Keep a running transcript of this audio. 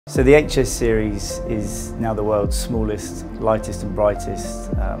So the HS series is now the world's smallest, lightest and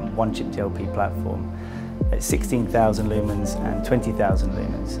brightest one-chip DLP platform at 16,000 lumens and 20,000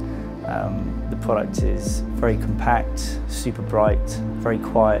 lumens. The product is very compact, super bright, very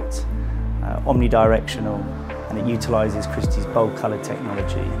quiet, omnidirectional, and it utilises Christie's bold colour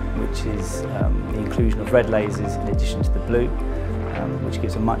technology, which is the inclusion of red lasers in addition to the blue, which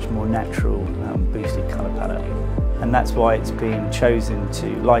gives a much more natural boosted colour palette. And that's why it's been chosen to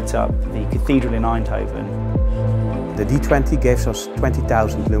light up the cathedral in Eindhoven. The D20 gives us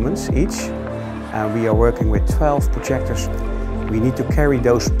 20,000 lumens each, and we are working with 12 projectors. We need to carry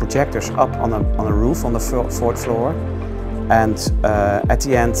those projectors up on a roof on the fourth floor, and at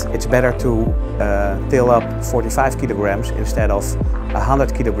the end it's better to fill up 45 kilograms instead of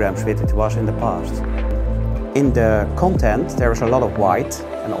 100 kilograms which it was in the past. In the content there is a lot of white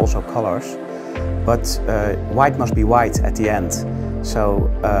and also colors, but white must be white at the end. So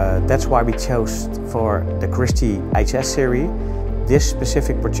that's why we chose for the Christie HS series. This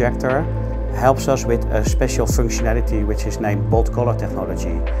specific projector helps us with a special functionality which is named bold color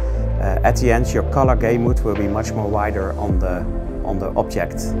technology. At the end your color gamut will be much more wider on the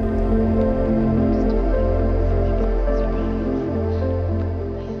object.